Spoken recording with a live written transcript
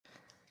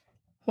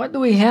What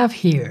do we have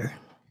here?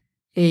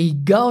 A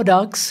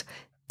Godox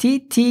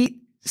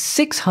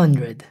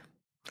TT600.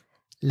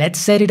 Let's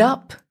set it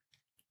up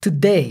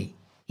today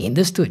in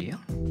the studio.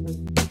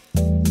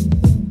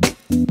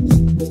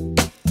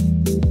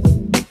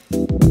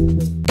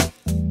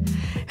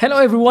 Hello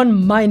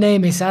everyone, my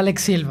name is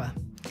Alex Silva.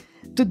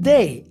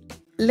 Today,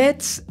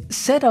 let's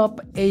set up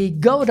a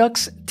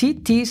Godox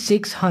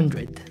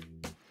TT600.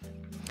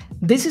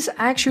 This is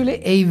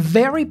actually a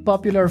very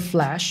popular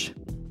flash,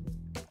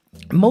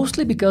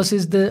 mostly because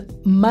it's the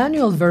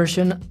manual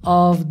version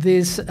of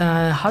these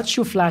hot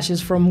shoe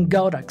flashes from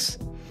Godox.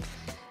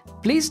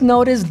 Please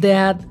notice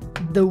that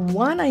the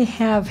one I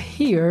have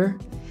here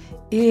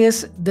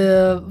is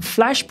the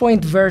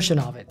Flashpoint version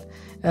of it.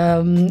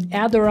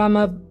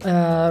 Adorama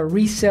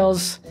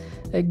resells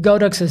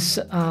Godox's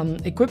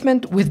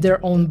equipment with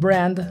their own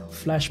brand,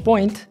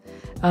 Flashpoint,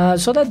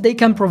 so that they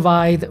can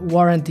provide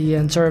warranty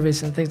and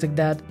service and things like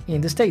that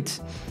in the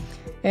States.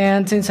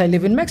 And since I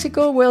live in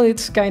Mexico, well,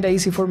 it's kind of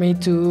easy for me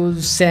to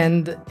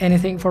send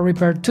anything for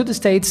repair to the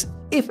States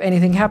if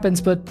anything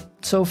happens, but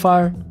so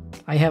far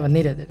I haven't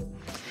needed it.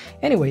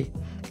 Anyway,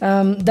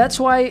 that's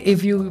why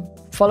if you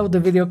follow the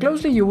video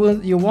closely, you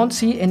won't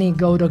see any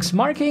Godox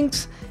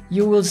markings.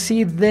 You will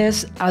see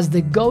this as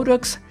the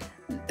Godox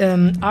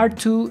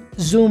R2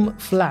 Zoom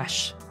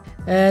flash.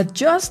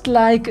 Just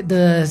like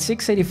the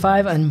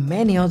 685 and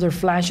many other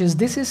flashes,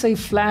 this is a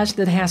flash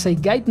that has a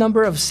guide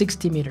number of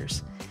 60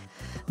 meters.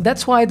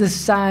 That's why the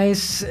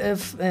size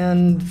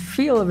and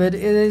feel of it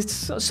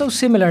is so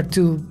similar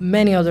to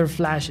many other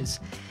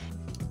flashes.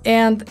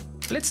 And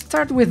let's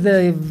start with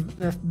a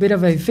bit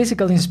of a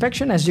physical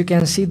inspection. As you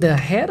can see, the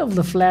head of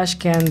the flash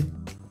can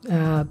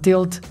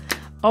tilt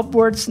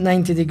upwards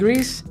 90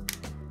 degrees,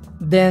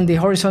 then the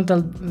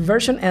horizontal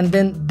version, and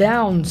then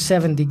down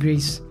 7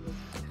 degrees.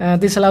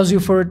 This allows you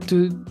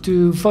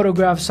to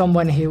photograph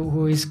someone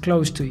who is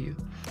close to you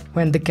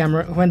when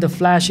the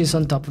flash is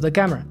on top of the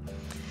camera.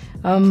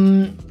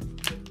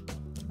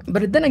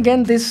 But then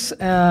again, this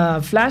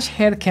flash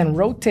head can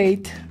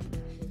rotate,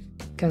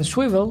 can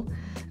swivel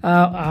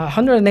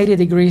 180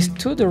 degrees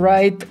to the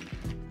right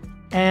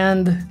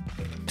and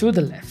to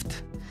the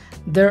left.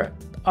 There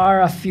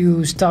are a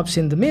few stops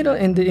in the middle,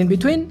 in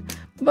between,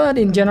 but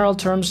in general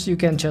terms, you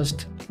can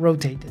just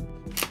rotate it.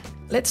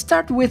 Let's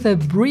start with a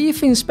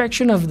brief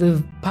inspection of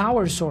the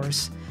power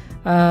source.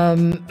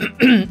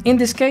 In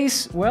this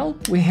case, well,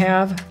 we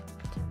have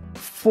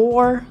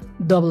 4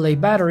 AA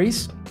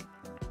batteries.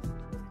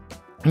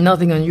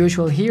 Nothing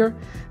unusual here.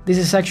 This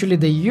is actually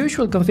the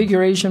usual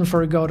configuration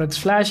for Godox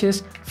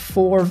flashes,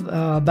 4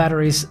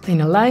 batteries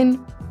in a line.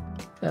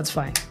 That's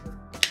fine.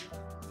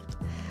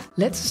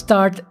 Let's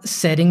start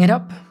setting it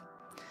up.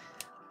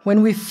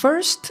 When we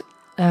first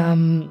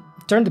turn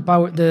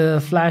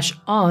the flash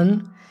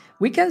on,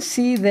 we can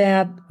see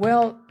that,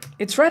 well,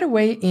 it's right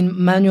away in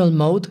manual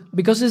mode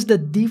because it's the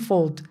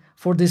default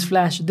for this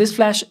flash. This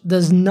flash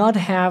does not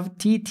have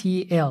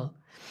TTL.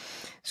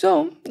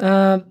 So,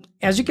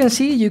 as you can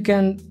see, you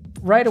can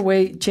right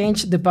away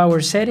change the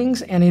power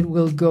settings and it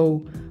will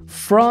go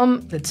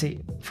from, let's see,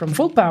 from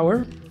full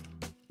power,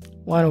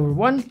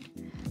 1/1,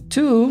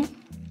 to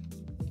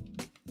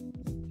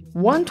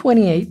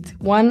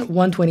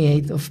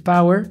 1/128 of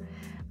power,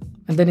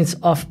 and then it's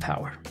off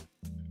power.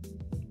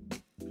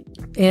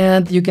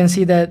 And you can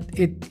see that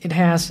it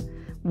has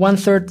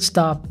 1/3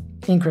 stop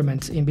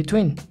increments in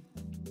between.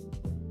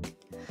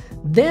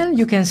 Then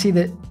you can see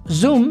the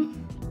zoom.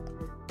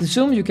 The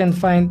zoom you can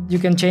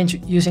change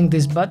using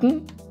this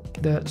button,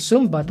 the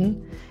zoom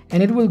button,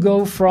 and it will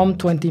go from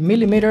 20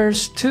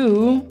 millimeters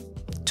to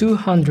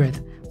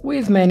 200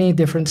 with many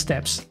different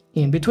steps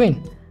in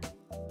between.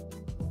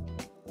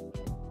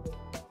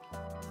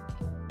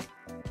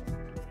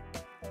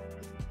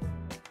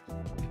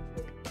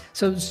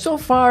 So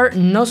far,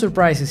 no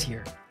surprises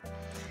here.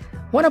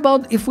 What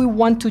about if we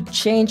want to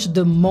change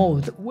the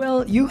mode?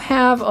 Well, you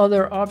have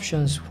other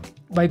options.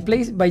 By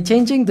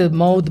changing the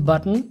mode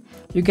button,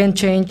 you can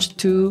change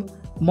to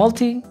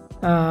multi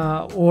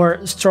or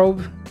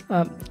strobe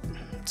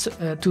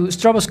to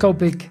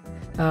stroboscopic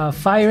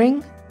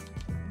firing,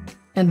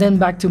 and then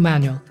back to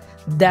manual.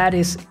 That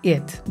is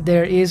it.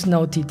 There is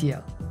no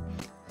TTL.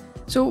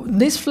 So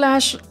this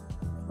flash,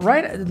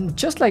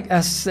 just like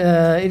as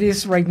it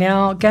is right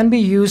now, can be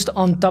used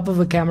on top of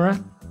a camera.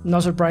 No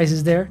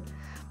surprises there.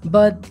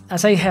 But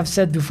as I have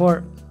said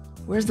before,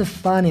 where's the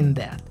fun in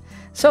that?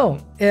 So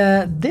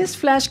this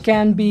flash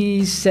can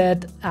be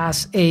set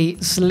as a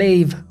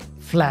slave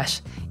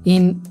flash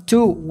in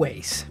 2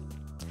 ways.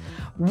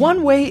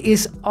 One way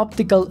is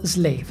Optical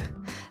Slave.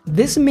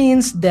 This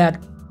means that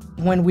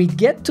when we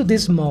get to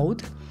this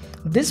mode,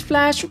 this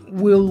flash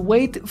will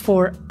wait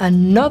for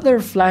another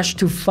flash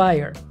to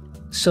fire.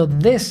 So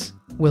this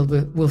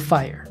will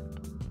fire.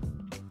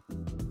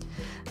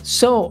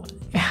 So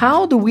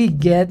how do we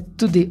get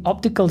to the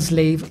Optical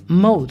Slave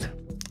mode?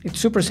 It's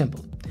super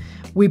simple.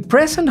 We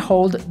press and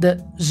hold the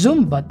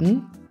zoom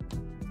button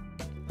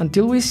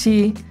until we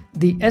see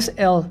the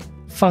SL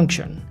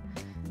function.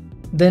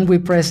 Then we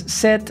press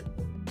set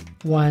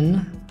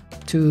 1,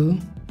 2,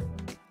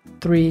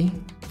 3,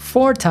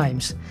 4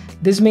 times.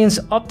 This means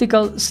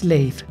optical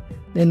slave.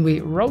 Then we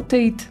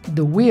rotate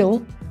the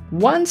wheel.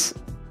 Once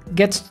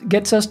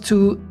gets us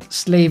to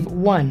slave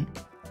 1.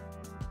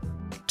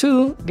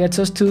 2 gets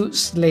us to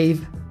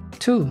slave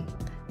 2.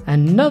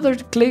 Another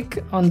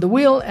click on the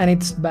wheel and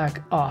it's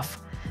back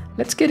off.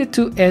 Let's get it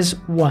to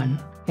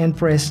S1 and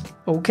press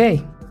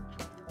OK.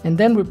 And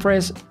then we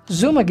press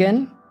zoom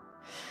again.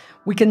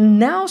 We can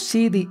now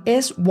see the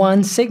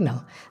S1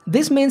 signal.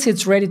 This means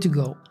it's ready to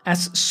go.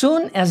 As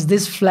soon as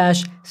this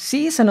flash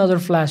sees another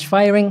flash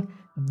firing,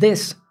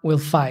 this will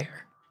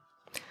fire.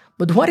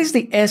 But what is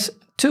the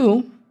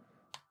S2?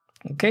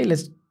 Okay,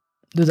 let's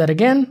do that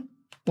again.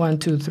 1,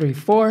 2, 3,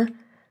 4.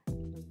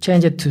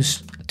 Change it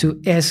to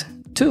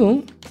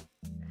S2.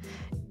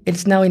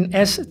 It's now in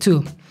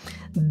S2.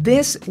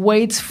 This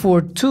waits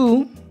for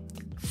 2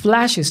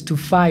 flashes to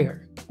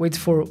fire. Waits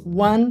for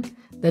 1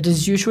 that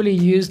is usually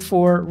used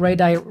for red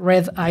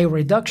eye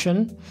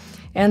reduction,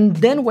 and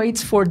then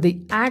waits for the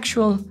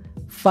actual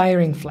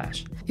firing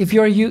flash. If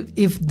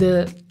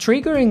the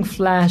triggering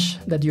flash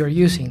that you're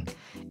using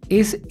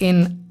is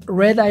in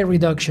red eye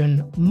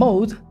reduction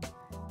mode,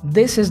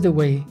 this is the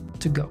way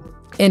to go.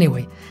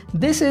 Anyway,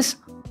 this is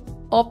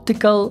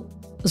Optical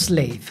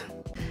Slave.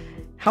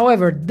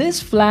 However,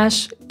 this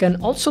flash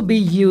can also be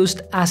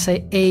used as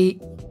a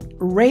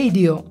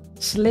radio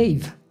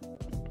slave.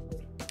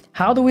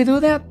 How do we do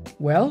that?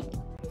 Well,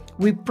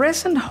 we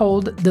press and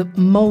hold the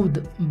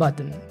mode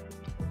button.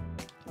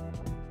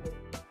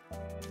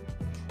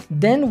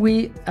 Then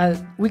we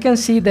can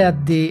see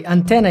that the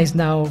antenna is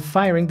now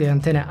firing, the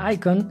antenna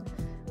icon.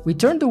 We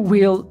turn the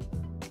wheel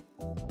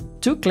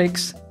 2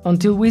 clicks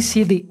until we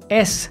see the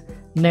S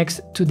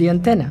next to the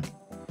antenna.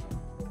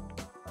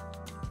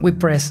 We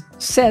press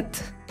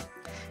set,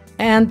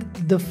 and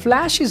the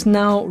flash is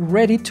now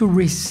ready to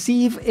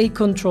receive a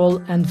control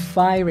and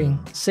firing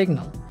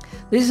signal.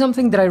 This is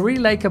something that I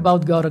really like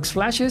about Godox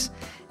flashes.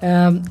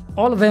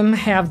 All of them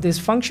have these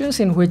functions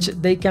in which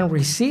they can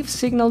receive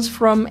signals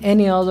from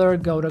any other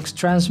Godox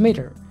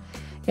transmitter.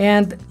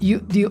 And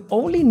you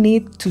only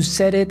need to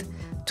set it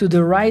to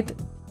the right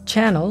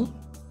channel.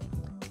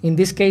 In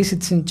this case,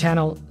 it's in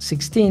channel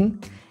 16.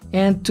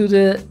 And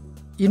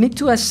you need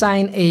to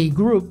assign a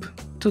group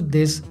to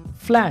this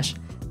flash.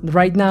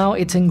 Right now,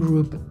 it's in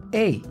group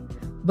A.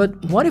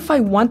 But what if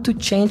I want to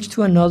change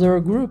to another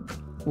group?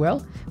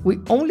 Well, we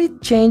only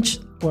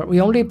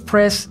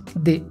press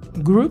the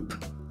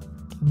group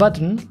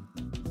button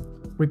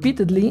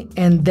repeatedly,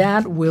 and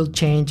that will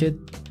change it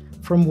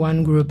from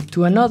one group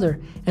to another.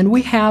 And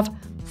we have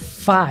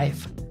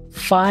five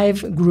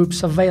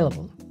groups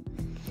available.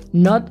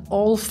 Not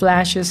all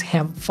flashes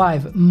have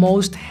 5.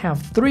 Most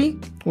have 3.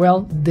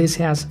 Well, this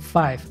has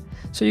 5.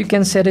 So you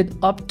can set it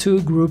up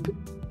to group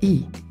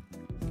E.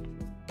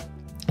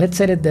 Let's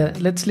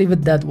leave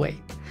it that way.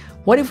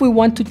 What if we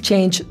want to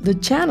change the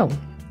channel?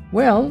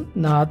 Well,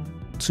 not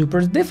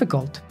super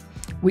difficult.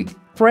 We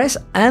press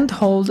and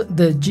hold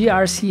the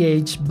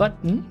GRCH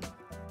button,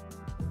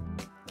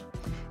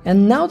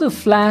 and now the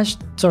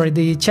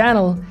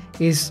channel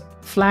is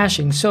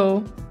flashing,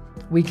 so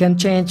we can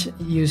change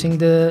using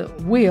the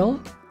wheel.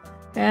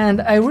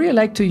 And I really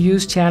like to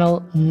use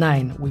channel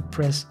 9. We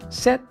press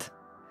set,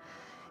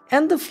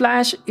 and the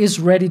flash is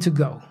ready to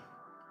go.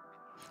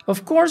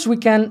 Of course, we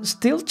can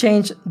still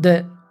change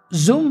the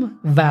zoom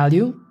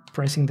value,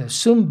 pressing the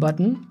zoom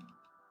button.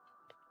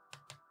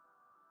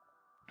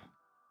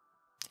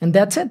 And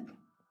that's it.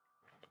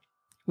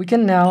 We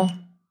can now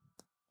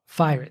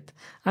fire it.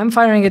 I'm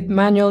firing it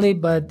manually,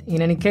 but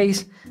in any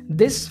case,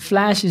 this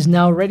flash is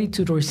now ready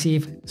to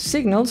receive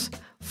signals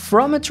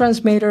from a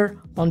transmitter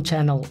on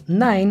channel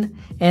 9,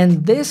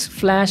 and this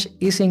flash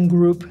is in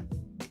group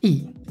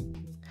E.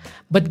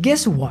 But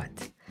guess what?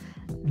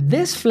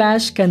 This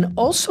flash can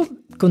also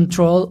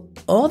control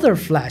other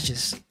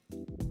flashes.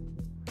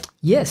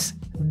 Yes,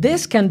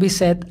 this can be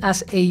set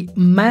as a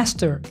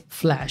master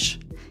flash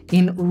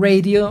in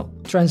radio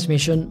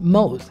transmission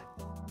mode.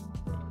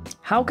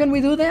 How can we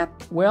do that?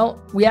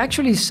 Well, we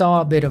actually saw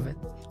a bit of it.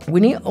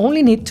 We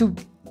only need to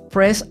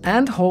press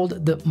and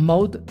hold the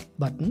mode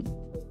button.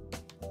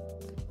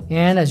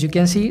 And as you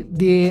can see,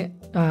 the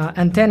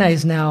antenna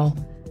is now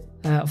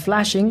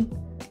flashing.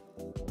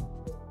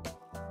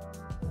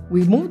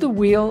 We move the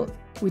wheel,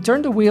 we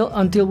turn the wheel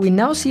until we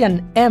now see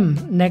an M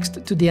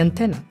next to the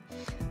antenna.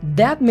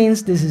 That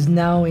means this is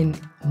now in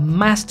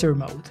master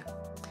mode.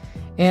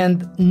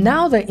 And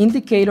now the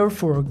indicator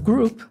for a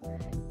group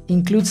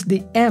includes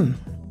the M,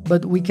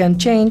 but we can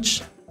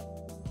change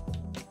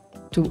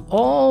to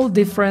all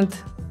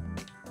different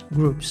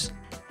groups.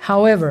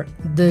 However,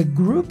 the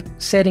group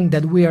setting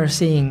that we are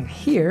seeing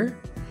here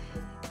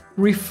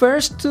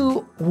refers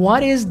to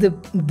what is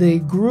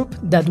the group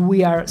that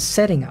we are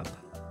setting up.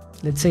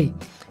 Let's say,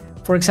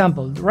 for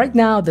example, right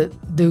now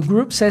the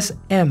group says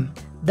M.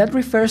 That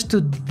refers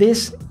to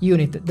this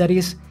unit that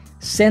is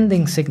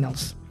sending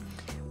signals.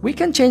 We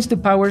can change the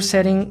power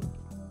setting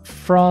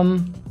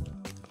from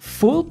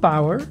full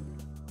power,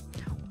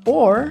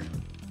 or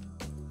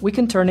we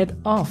can turn it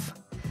off.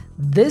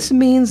 This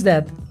means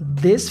that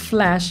this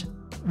flash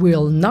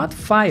will not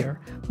fire,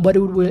 but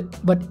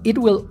it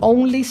will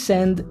only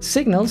send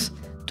signals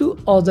to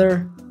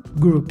other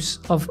groups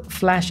of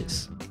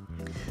flashes.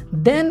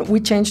 Then we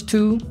change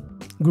to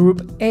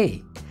group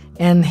A,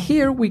 and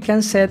here we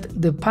can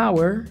set the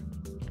power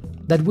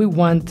that we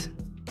want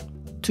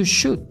to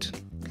shoot.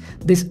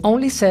 This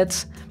only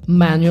sets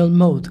manual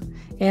mode,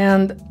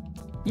 and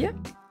yeah,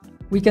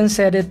 we can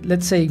set it,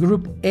 let's say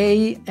group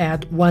A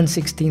at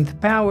 1/16th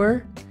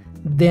power,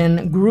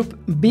 then group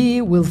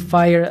B will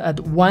fire at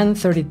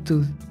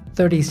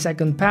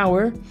 1/32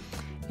 power,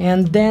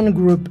 and then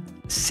group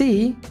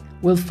C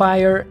will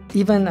fire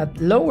even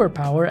at lower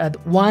power at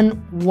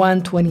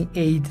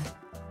 1/128th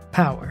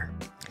power.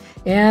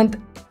 And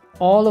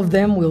all of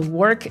them will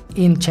work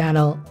in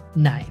channel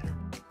 9.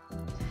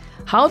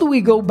 How do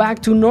we go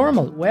back to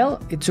normal? Well,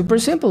 it's super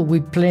simple. We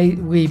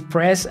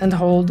press and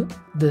hold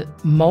the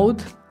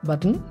mode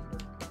button,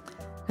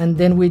 and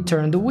then we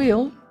turn the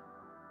wheel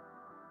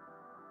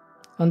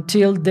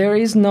until there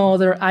is no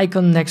other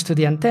icon next to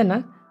the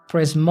antenna.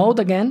 Press mode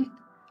again,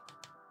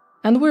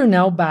 and we're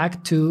now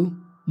back to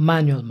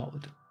manual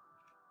mode.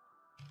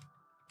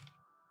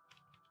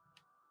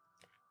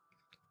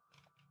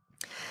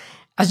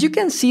 As you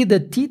can see, the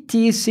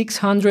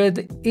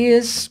TT600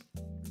 is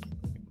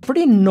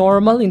pretty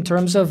normal in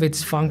terms of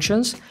its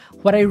functions.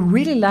 What I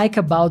really like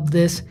about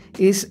this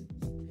is,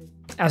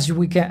 as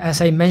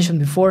I mentioned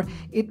before,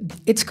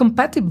 its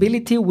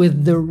compatibility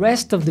with the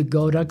rest of the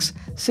Godox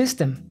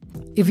system.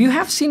 If you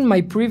have seen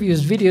my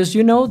previous videos,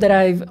 you know that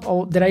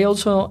I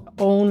also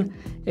own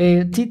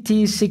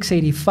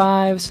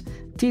TT685s,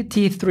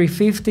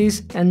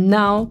 TT350s, and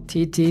now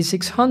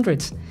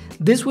TT600s.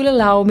 This will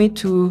allow me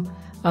to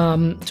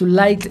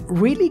light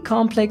really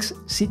complex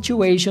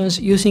situations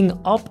using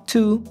up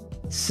to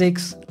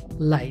 6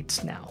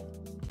 lights now.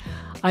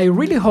 I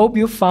really hope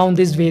you found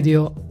this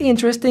video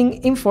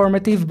interesting,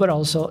 informative, but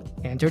also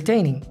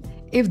entertaining.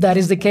 If that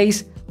is the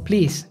case,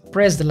 please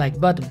press the like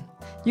button.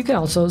 You can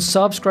also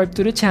subscribe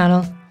to the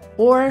channel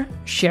or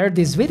share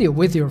this video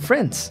with your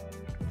friends.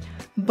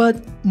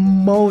 But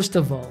most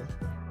of all,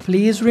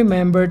 please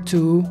remember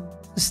to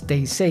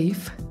stay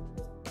safe,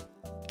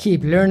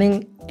 keep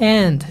learning,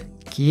 and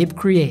keep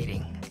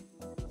creating.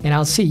 And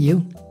I'll see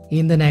you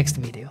in the next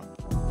video.